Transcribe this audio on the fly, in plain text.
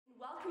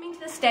welcoming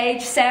to the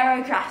stage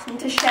Sarah Grattan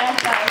to share her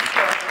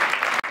story.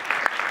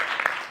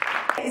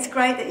 It's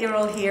great that you're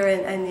all here,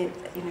 and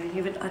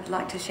I'd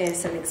like to share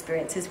some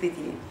experiences with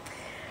you.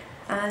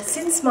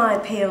 Since my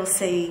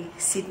PLC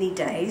Sydney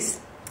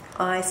days,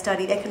 I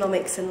studied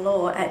economics and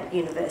law at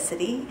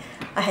university.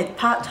 I had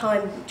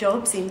part-time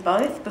jobs in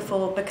both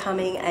before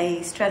becoming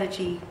a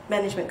strategy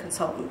management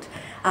consultant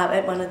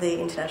at one of the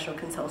international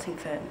consulting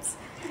firms.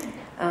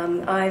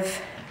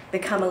 I've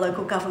become a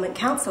local government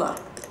councillor,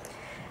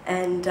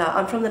 and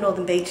I'm from the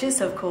Northern Beaches,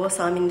 so of course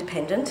I'm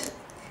independent.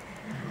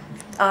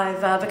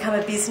 I've become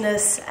a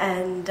business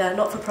and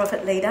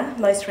not-for-profit leader,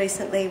 most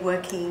recently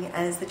working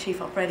as the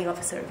Chief Operating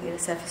Officer of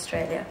UNICEF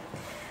Australia,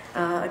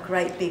 a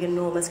great, big,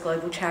 enormous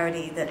global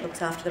charity that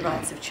looks after the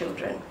rights of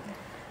children.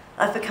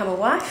 I've become a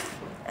wife,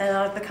 and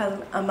I've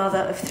become a mother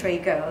of 3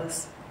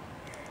 girls.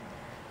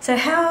 So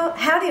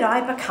how did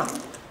I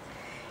become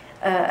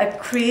a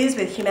careers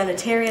with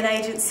humanitarian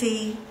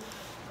agency,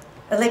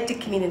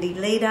 elected community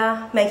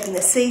leader, making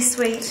the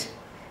C-suite?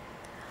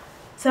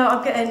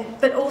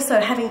 But also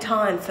having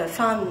time for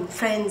fun,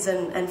 friends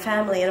and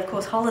family, and of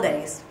course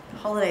holidays.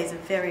 Holidays are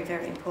very,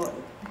 very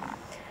important.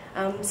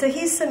 So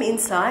here's some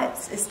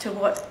insights as to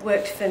what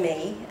worked for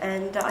me,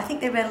 and I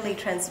think they're readily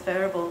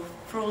transferable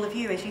for all of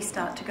you as you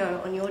start to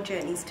go on your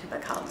journeys to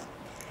become.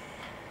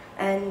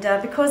 And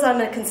because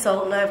I'm a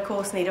consultant, I of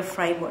course need a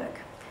framework.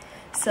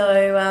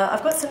 So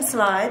I've got some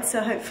slides,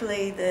 so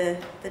hopefully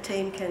the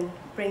team can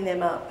bring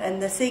them up. And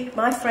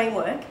my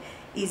framework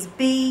is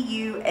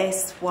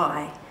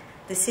B.U.S.Y.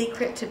 The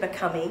secret to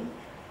becoming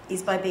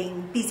is by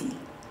being busy.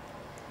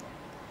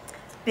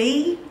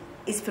 B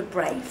is for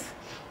brave.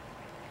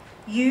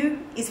 U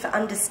is for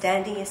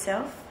understanding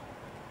yourself.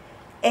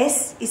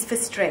 S is for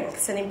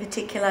strengths, and in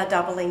particular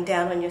doubling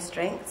down on your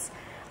strengths.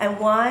 And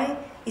Y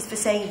is for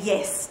saying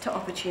yes to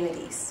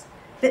opportunities.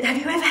 But have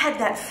you ever had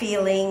that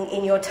feeling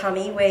in your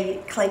tummy where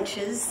it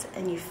clenches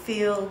and you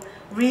feel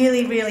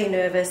really, really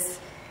nervous,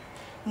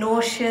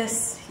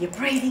 nauseous, your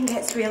breathing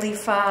gets really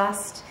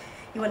fast,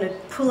 you want to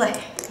pull a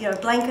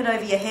blanket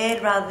over your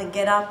head rather than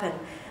get up and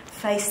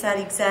face that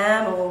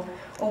exam, or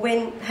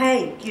when,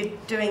 hey, you're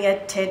doing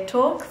a TED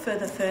talk for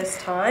the first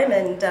time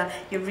and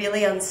you're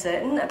really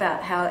uncertain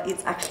about how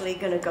it's actually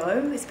going to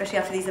go, especially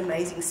after these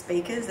amazing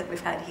speakers that we've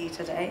had here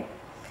today.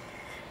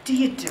 Do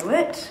you do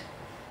it?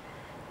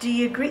 Do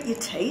you grit your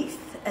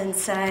teeth and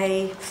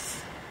say,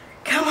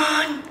 come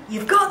on,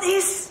 you've got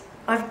this,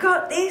 I've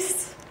got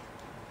this?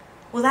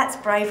 Well, that's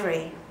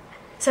bravery.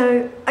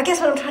 So I guess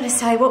what I'm trying to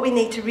say, what we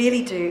need to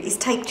really do is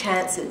take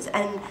chances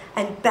and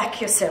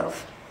back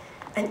yourself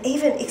and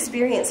even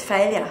experience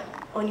failure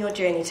on your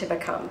journey to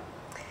become.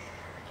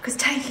 Because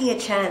taking a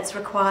chance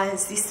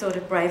requires this sort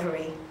of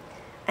bravery.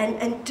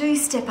 And do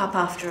step up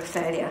after a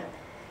failure.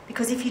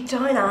 Because if you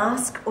don't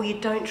ask or you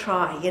don't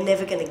try, you're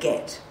never going to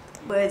get.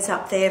 Words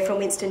up there from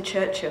Winston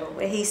Churchill,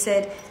 where he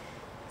said,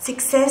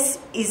 success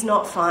is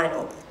not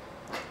final.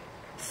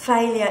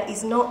 Failure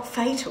is not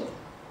fatal.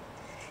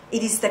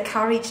 It is the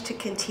courage to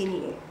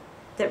continue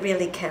that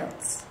really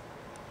counts.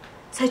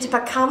 So to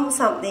become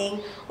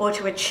something or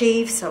to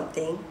achieve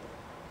something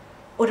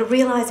or to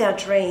realise our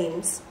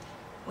dreams,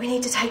 we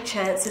need to take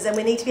chances and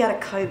we need to be able to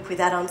cope with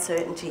that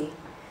uncertainty.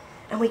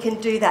 And we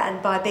can do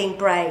that by being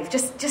brave,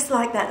 just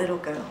like that little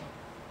girl.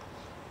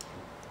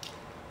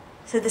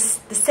 So the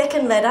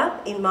second letter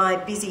in my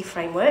busy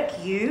framework,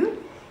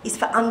 U, is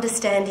for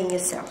understanding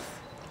yourself.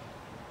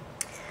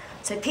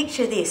 So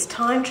picture this,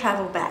 time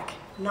travel back,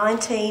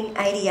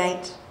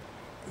 1988,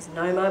 there's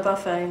no mobile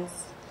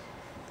phones,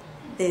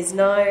 there's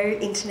no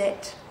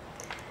internet,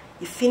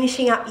 you're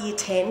finishing up year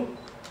 10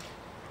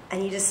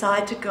 and you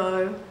decide to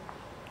go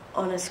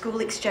on a school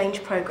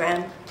exchange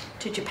program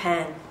to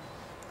Japan.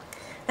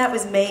 That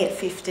was me at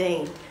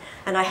 15,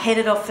 and I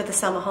headed off for the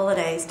summer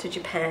holidays to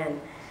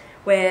Japan,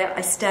 where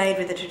I stayed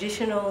with a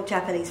traditional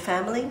Japanese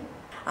family,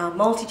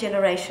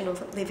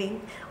 multi-generational living.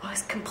 I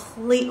was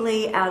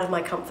completely out of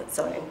my comfort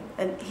zone,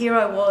 and here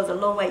I was a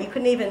long way. You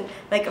couldn't even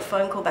make a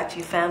phone call back to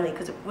your family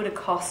because it would have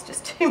cost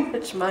just too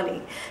much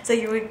money. So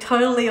you were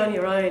totally on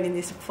your own in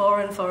this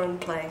foreign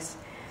place.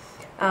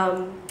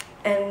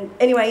 And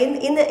anyway,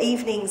 in the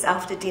evenings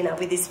after dinner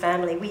with this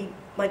family,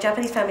 my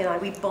Japanese family and I,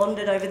 we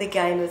bonded over the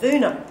game of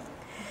UNO.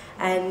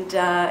 And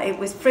it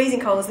was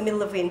freezing cold, it was the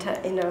middle of winter,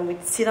 and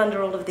we'd sit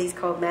under all of these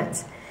cold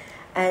mats.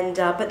 And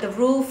but the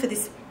rule for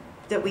this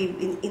that we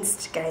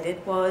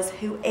instigated was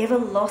whoever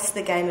lost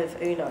the game of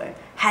UNO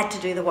had to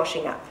do the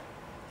washing up.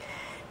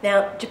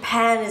 Now,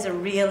 Japan is a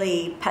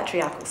really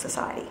patriarchal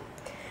society.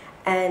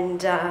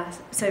 And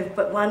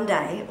but one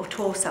day,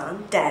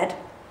 Oto-san, Dad,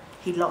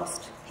 he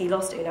lost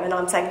UNO. And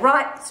I'm saying,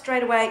 right,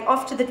 straight away,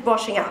 off to the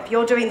washing up.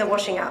 You're doing the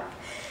washing up.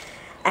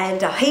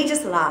 And he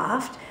just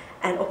laughed.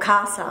 And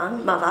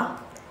Oka-san, Mother,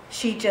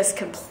 she just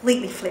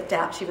completely flipped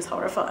out. She was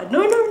horrified.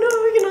 No, he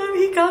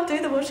can't do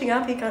the washing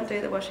up. He can't do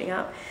the washing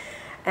up.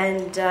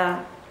 And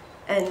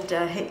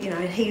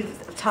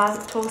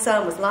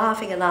Oto-san was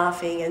laughing and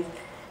laughing, and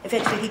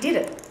eventually he did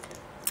it.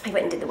 He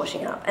went and did the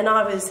washing up. And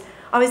I was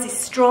this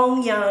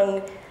strong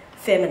young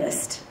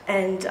feminist,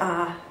 and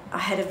I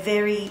had a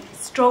very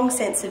strong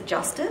sense of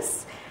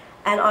justice,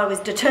 and I was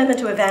determined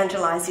to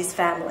evangelise this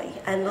family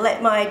and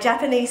let my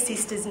Japanese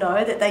sisters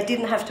know that they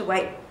didn't have to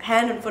wait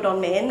hand and foot on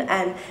men,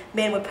 and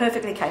men were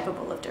perfectly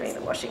capable of doing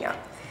the washing up.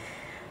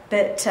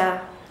 But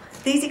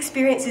these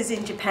experiences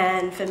in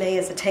Japan for me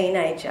as a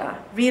teenager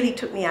really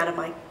took me out of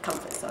my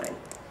comfort zone.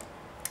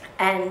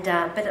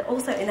 But it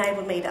also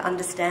enabled me to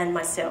understand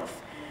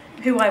myself,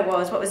 who I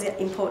was, what was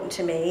important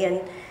to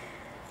me,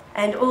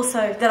 and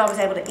also that I was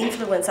able to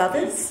influence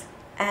others,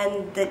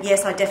 and that,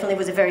 yes, I definitely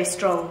was a very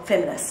strong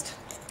feminist.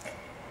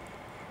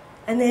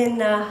 And then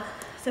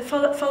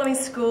following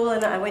school,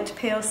 and I went to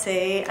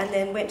PLC and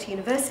then went to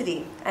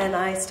university, and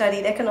I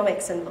studied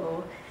economics and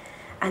law,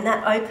 and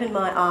that opened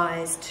my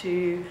eyes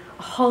to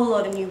a whole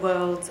lot of new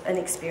worlds and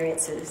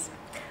experiences.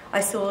 I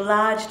saw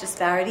large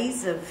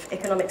disparities of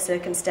economic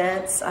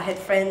circumstance. I had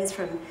friends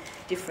from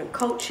different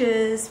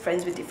cultures,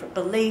 friends with different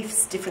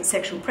beliefs, different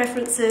sexual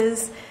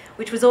preferences,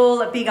 which was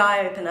all a big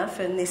eye-opener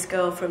for this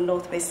girl from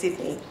northwest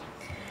Sydney.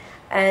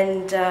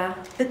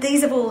 But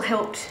these have all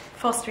helped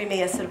foster in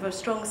me a sort of a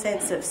strong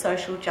sense of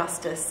social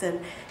justice and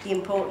the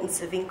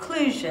importance of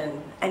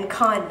inclusion and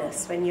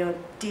kindness when you're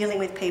dealing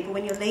with people,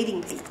 when you're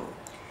leading people.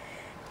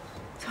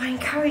 So I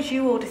encourage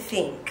you all to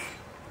think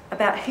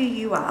about who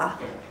you are.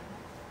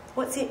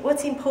 What's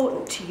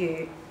important to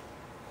you?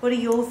 What are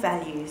your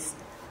values?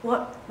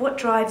 What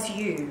drives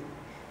you?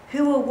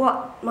 Who or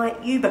what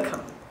might you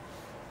become?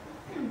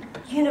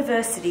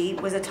 University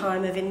was a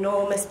time of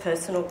enormous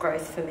personal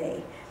growth for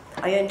me.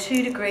 I earned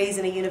 2 degrees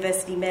and a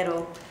university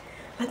medal,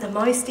 but the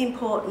most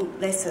important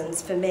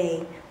lessons for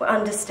me were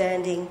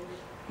understanding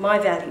my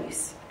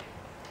values,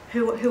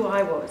 who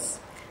I was.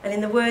 And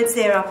in the words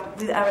there up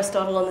with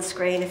Aristotle on the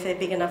screen, if they're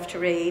big enough to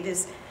read,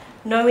 is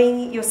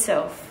knowing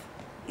yourself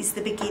is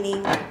the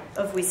beginning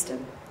of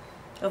wisdom,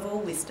 of all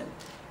wisdom.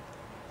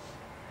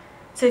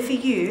 So for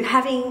you,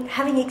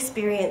 having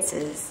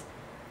experiences,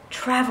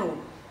 travel,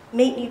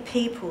 meet new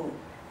people,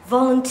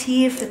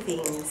 volunteer for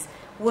things,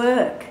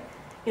 work,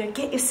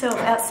 get yourself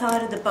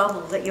outside of the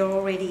bubble that you're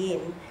already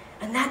in,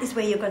 and that is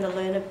where you're going to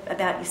learn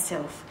about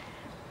yourself,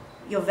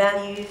 your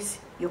values,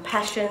 your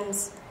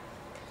passions,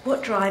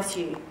 what drives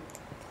you.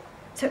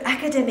 So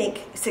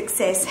academic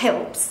success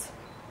helps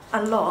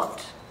a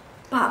lot,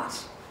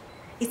 but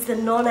it's the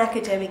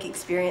non-academic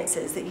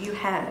experiences that you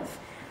have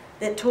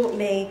that taught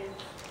me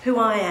who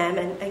I am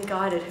and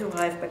guided who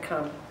I've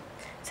become.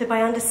 So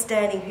by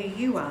understanding who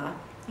you are,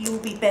 you will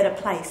be better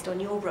placed on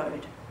your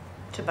road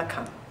to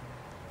become.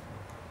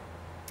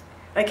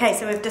 Okay,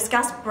 so we've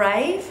discussed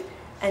brave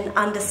and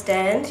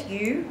understand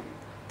you.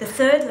 The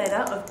third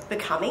letter of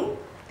becoming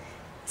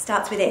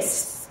starts with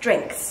S,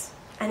 strengths,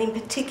 and in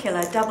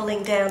particular,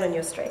 doubling down on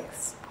your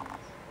strengths.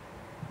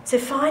 So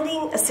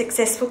finding a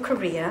successful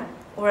career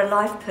or a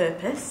life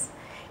purpose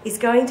is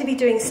going to be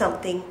doing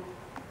something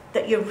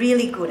that you're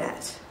really good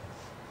at,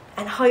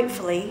 and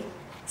hopefully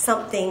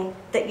something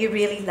that you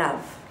really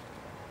love.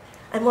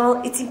 And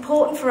while it's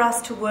important for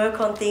us to work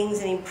on things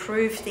and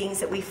improve things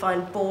that we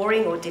find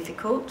boring or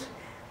difficult,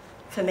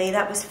 for me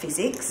that was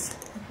physics,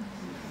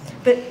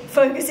 but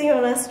focusing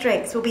on our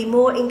strengths will be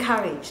more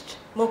encouraged,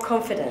 more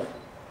confident.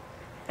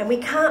 And we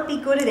can't be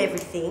good at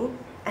everything,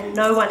 and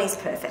no one is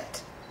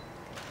perfect.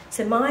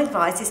 So my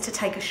advice is to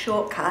take a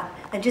shortcut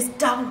and just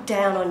double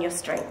down on your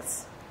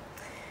strengths.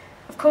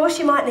 Of course,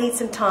 you might need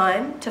some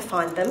time to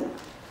find them,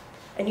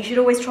 and you should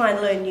always try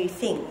and learn new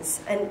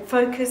things and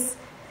focus.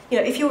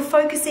 If you're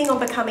focusing on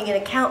becoming an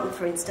accountant,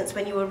 for instance,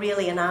 when you were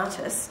really an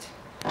artist,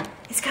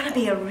 it's going to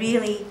be a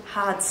really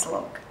hard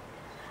slog.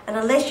 And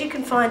unless you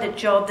can find a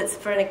job that's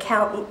for an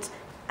accountant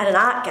at an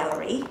art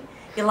gallery,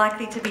 you're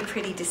likely to be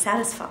pretty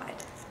dissatisfied.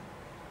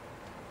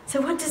 So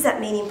what does that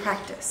mean in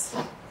practice?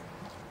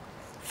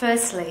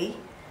 Firstly,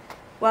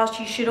 whilst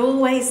you should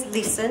always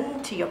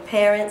listen to your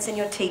parents and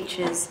your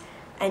teachers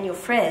and your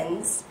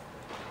friends,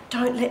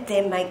 don't let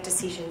them make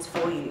decisions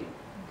for you.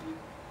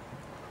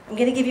 I'm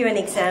going to give you an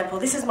example.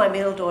 This is my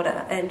middle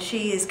daughter, and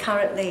she is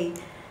currently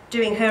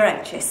doing her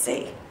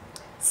HSC.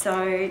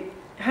 So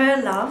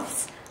her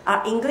loves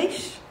are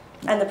English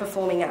and the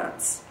performing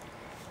arts.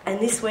 And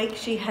this week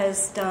she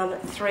has done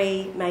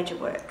 3 major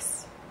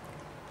works.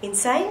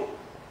 Insane?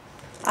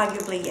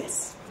 Arguably,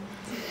 yes.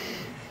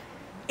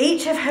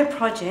 Each of her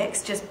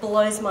projects just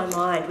blows my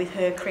mind with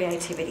her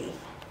creativity.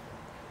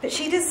 But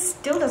she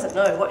still doesn't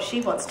know what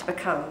she wants to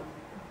become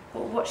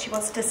or what she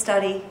wants to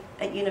study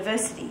at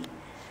university.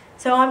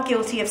 So I'm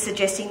guilty of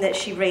suggesting that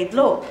she read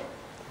law,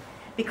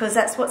 because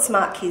that's what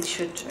smart kids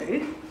should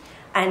do,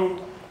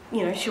 and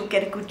she'll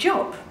get a good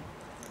job.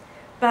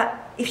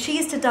 But if she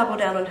is to double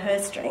down on her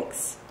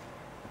strengths,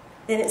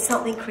 then it's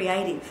something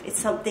creative. It's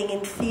something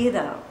in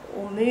theatre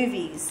or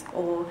movies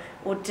or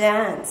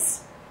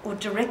dance or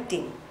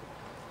directing.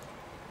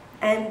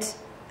 And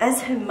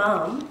as her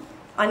mum,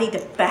 I need to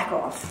back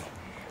off,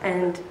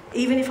 and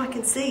even if I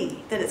can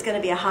see that it's going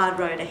to be a hard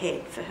road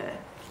ahead for her.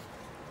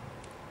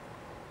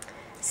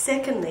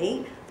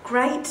 Secondly,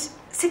 great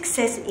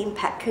success and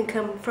impact can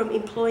come from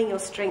employing your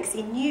strengths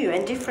in new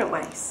and different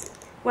ways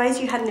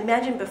you hadn't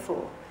imagined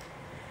before.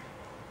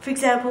 For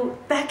example,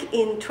 back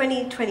in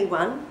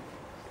 2021,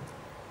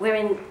 we're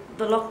in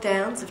the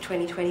lockdowns of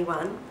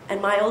 2021,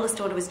 and my oldest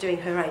daughter was doing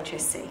her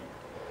HSC.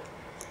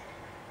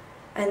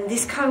 And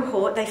this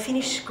cohort, they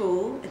finished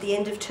school at the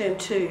end of term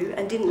 2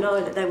 and didn't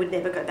know that they would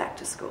never go back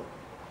to school.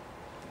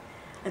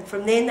 And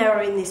from then they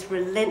were in this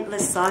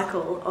relentless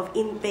cycle of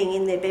being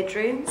in their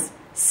bedrooms,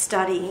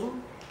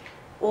 studying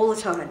all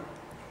the time.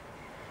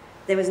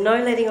 There was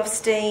no letting off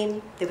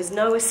steam, there was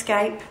no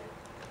escape,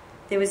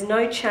 there was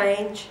no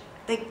change.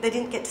 They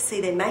didn't get to see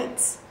their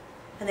mates,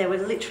 and they were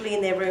literally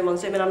in their room on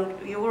Zoom.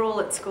 And you were all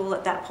at school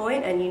at that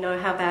point, and you know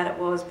how bad it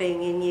was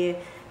being in year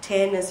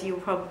 10, as you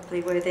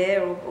probably were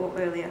there or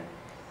earlier.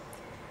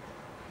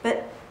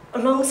 But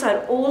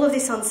alongside all of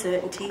this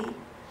uncertainty,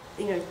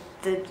 you know,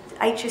 the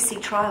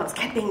HSC trials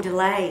kept being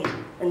delayed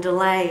and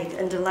delayed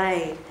and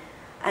delayed.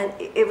 And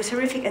it was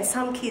horrific, and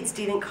some kids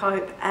didn't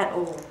cope at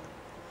all.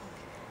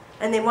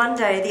 And then one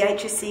day, the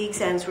HSC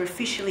exams were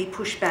officially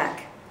pushed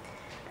back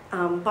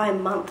by a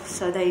month,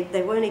 so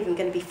they weren't even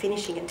going to be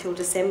finishing until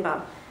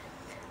December.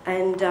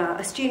 And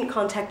a student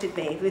contacted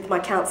me with my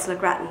Councilor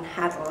Grattan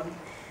hat on,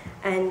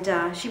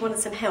 and she wanted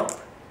some help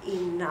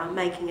in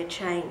making a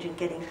change and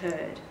getting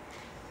heard.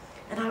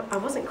 And I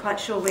wasn't quite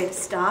sure where to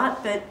start,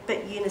 but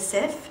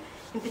UNICEF,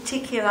 in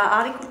particular,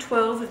 Article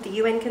 12 of the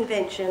UN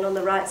Convention on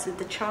the Rights of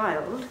the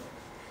Child,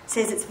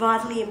 says it's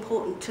vitally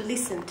important to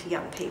listen to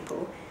young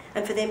people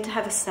and for them to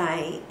have a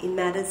say in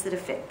matters that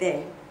affect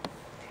them.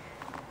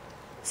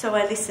 So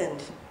I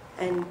listened,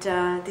 and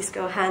this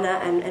girl Hannah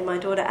and my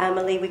daughter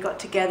Amelie, we got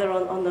together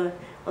on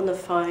the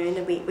phone,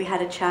 and we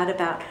had a chat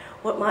about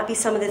what might be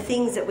some of the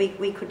things that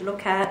we could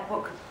look at.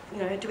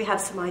 Do we have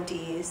some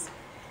ideas?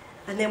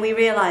 And then we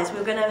realised we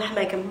were going to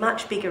make a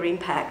much bigger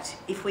impact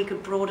if we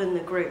could broaden the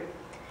group.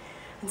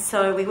 And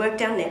so we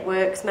worked our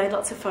networks, made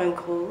lots of phone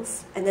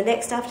calls, and the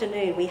next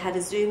afternoon we had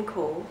a Zoom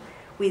call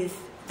with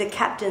the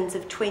captains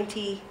of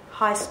 20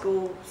 high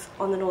schools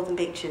on the Northern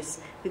Beaches.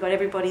 We got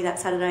everybody that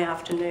Saturday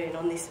afternoon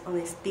on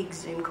this big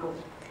Zoom call.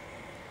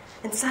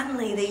 And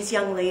suddenly these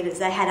young leaders,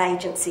 they had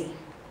agency.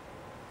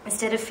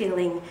 Instead of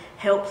feeling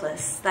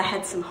helpless, they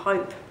had some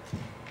hope.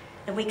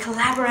 And we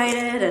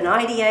collaborated and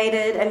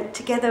ideated, and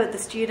together with the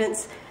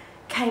students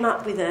came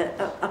up with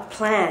a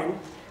plan,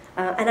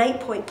 an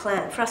 8-point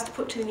plan for us to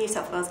put to the New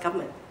South Wales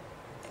Government.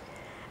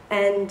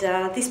 And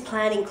this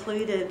plan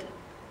included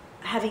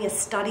having a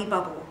study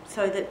bubble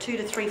so that 2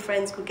 to 3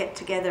 friends could get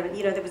together. And,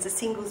 there was a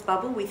singles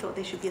bubble. We thought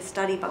there should be a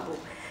study bubble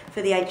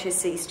for the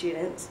HSC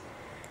students.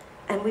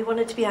 And we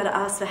wanted to be able to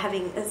ask for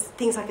having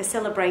things like a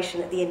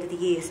celebration at the end of the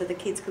year so the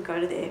kids could go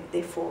to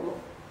their formal.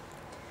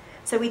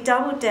 So we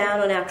doubled down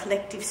on our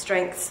collective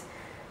strengths,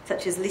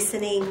 such as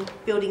listening,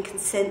 building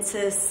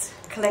consensus,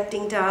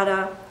 collecting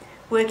data,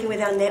 working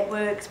with our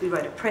networks. We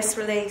wrote a press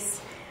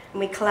release, and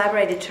we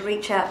collaborated to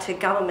reach out to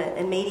government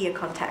and media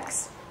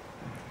contacts.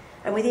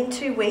 And within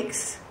 2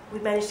 weeks, we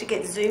managed to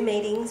get Zoom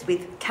meetings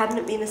with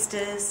cabinet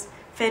ministers,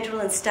 federal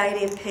and state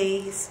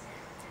MPs,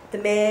 the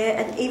mayor,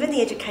 and even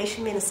the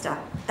education minister.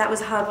 That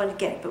was a hard one to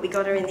get, but we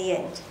got her in the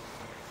end.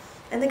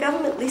 And the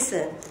government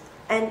listened,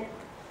 and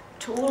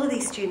to all of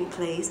these student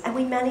pleas, and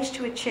we managed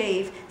to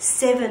achieve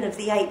 7 of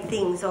the 8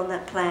 things on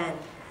that plan.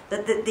 The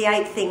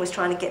 8th thing was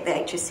trying to get the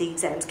HSC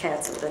exams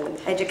cancelled, and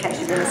the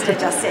Education Minister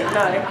just said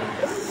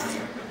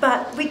no.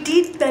 But we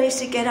did manage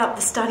to get up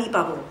the study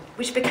bubble,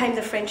 which became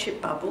the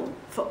friendship bubble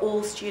for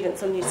all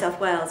students on New South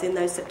Wales in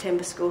those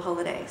September school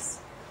holidays.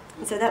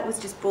 And so that was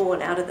just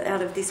born out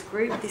of this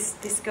group,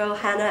 this girl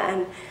Hannah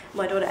and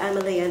my daughter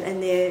Amelie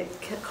and their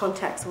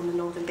contacts on the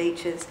Northern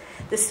Beaches.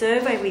 The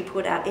survey we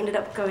put out ended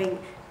up going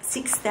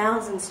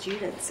 6,000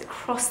 students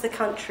across the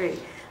country,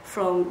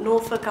 from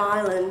Norfolk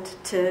Island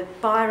to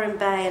Byron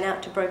Bay and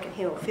out to Broken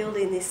Hill, filled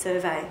in this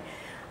survey,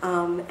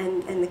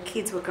 and the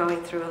kids were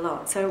going through a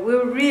lot. So we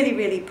were really,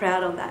 really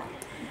proud of that.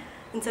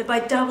 And so by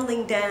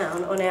doubling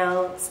down on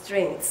our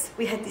strengths,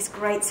 we had this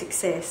great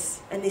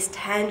success and this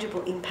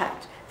tangible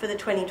impact for the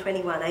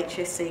 2021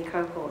 HSC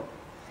cohort.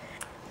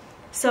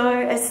 So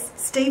as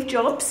Steve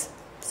Jobs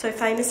so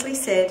famously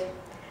said,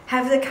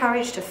 have the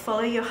courage to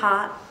follow your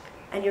heart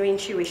and your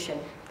intuition.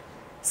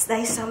 So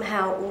they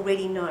somehow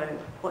already know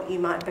what you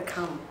might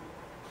become.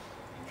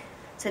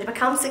 So to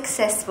become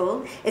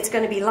successful, it's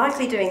going to be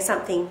likely doing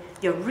something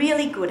you're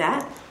really good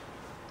at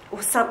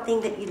or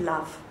something that you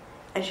love,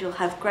 as you'll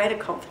have greater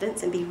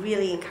confidence and be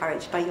really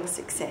encouraged by your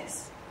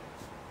success.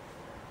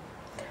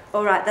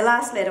 All right, the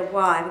last letter,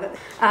 Y.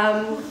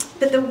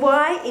 But the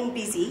Y in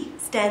busy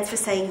stands for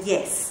saying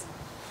yes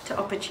to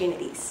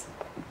opportunities.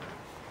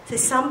 So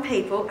some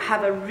people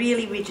have a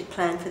really rigid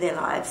plan for their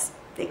lives,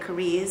 their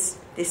careers,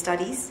 their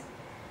studies,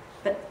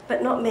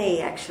 but not me,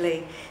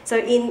 actually. So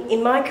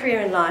in my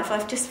career in life,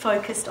 I've just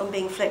focused on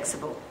being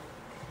flexible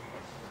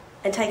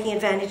and taking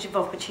advantage of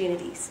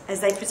opportunities as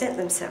they present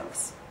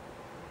themselves.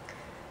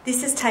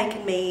 This has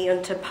taken me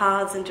onto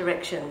paths and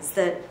directions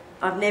that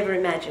I've never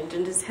imagined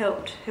and has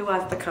helped who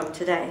I've become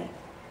today.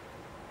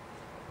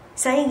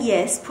 Saying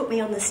yes put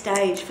me on the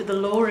stage for the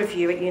law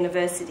review at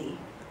university,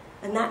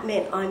 And that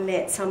meant I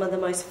met some of the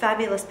most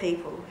fabulous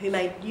people who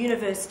made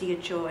university a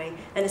joy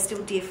and are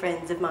still dear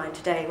friends of mine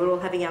today. We're all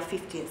having our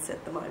 50th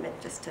at the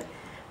moment, just to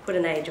put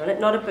an age on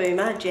it. Not a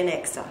boomer, a Gen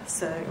Xer.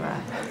 So,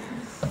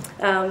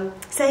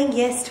 saying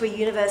yes to a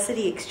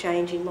university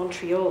exchange in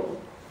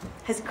Montreal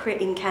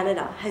in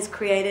Canada has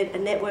created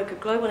a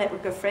global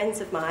network of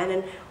friends of mine,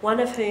 and one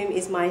of whom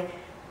is my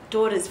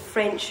daughter's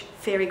French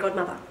fairy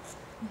godmother.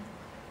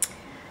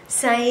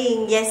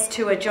 Saying yes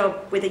to a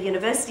job with a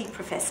university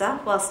professor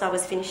whilst I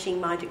was finishing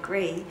my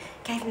degree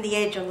gave me the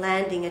edge on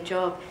landing a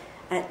job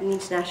at an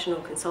international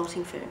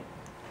consulting firm.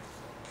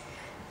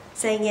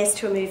 Saying yes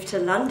to a move to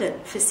London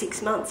for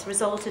 6 months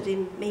resulted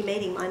in me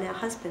meeting my now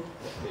husband,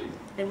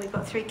 and we've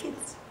got 3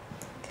 kids.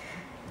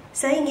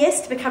 Saying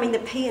yes to becoming the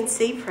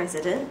P&C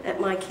president at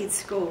my kids'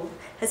 school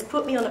has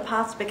put me on a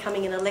path to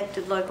becoming an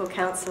elected local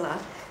councillor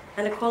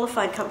and a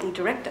qualified company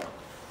director.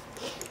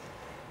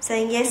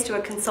 Saying yes to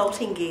a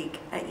consulting gig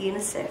at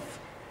UNICEF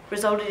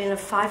resulted in a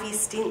 5-year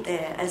stint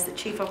there as the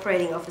Chief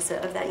Operating Officer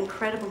of that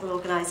incredible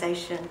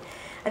organisation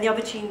and the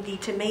opportunity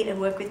to meet and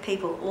work with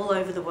people all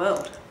over the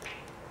world.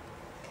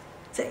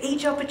 So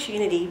each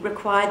opportunity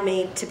required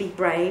me to be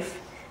brave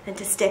and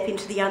to step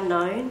into the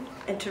unknown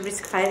and to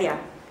risk failure.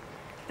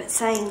 But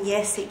saying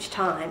yes each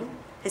time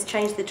has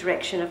changed the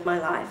direction of my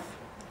life.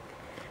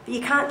 But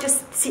you can't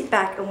just sit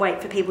back and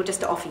wait for people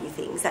just to offer you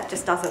things. That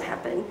just doesn't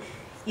happen.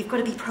 You've got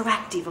to be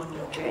proactive on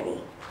your journey.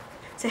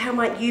 So how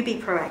might you be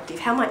proactive?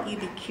 How might you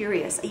be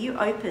curious? Are you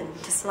open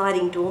to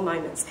sliding door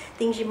moments,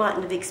 things you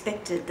mightn't have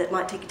expected that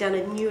might take you down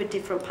a new and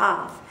different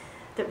path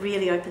that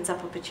really opens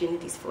up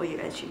opportunities for you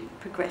as you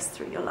progress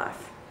through your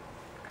life?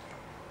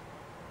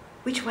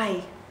 Which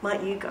way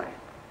might you go?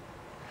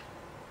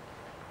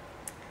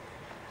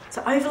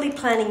 So overly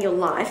planning your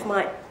life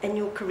and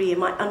your career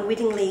might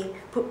unwittingly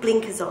put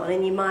blinkers on,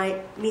 and you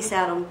might miss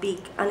out on big,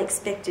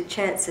 unexpected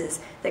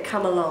chances that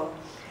come along.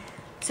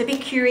 So be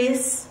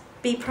curious,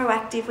 be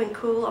proactive when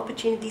cool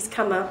opportunities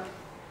come up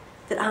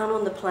that aren't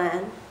on the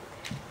plan.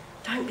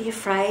 Don't be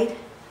afraid.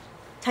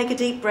 Take a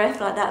deep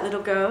breath like that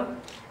little girl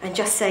and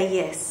just say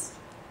yes.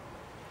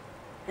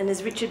 And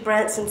as Richard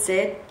Branson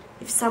said,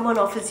 if someone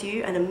offers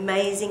you an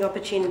amazing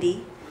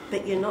opportunity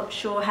but you're not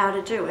sure how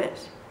to do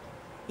it,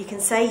 you can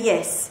say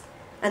yes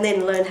and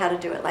then learn how to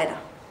do it later.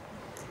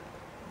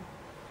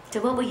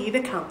 So what will you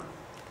become?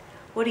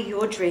 What are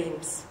your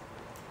dreams?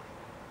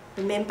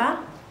 Remember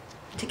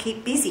to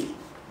keep busy.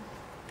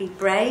 Be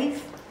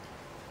brave,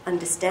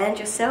 understand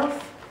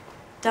yourself,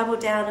 double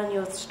down on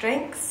your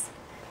strengths,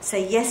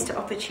 say yes to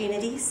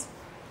opportunities,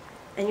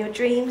 and your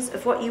dreams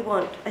of what you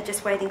want are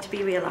just waiting to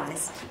be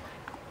realised.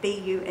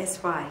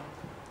 B.U.S.Y.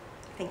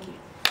 Thank you.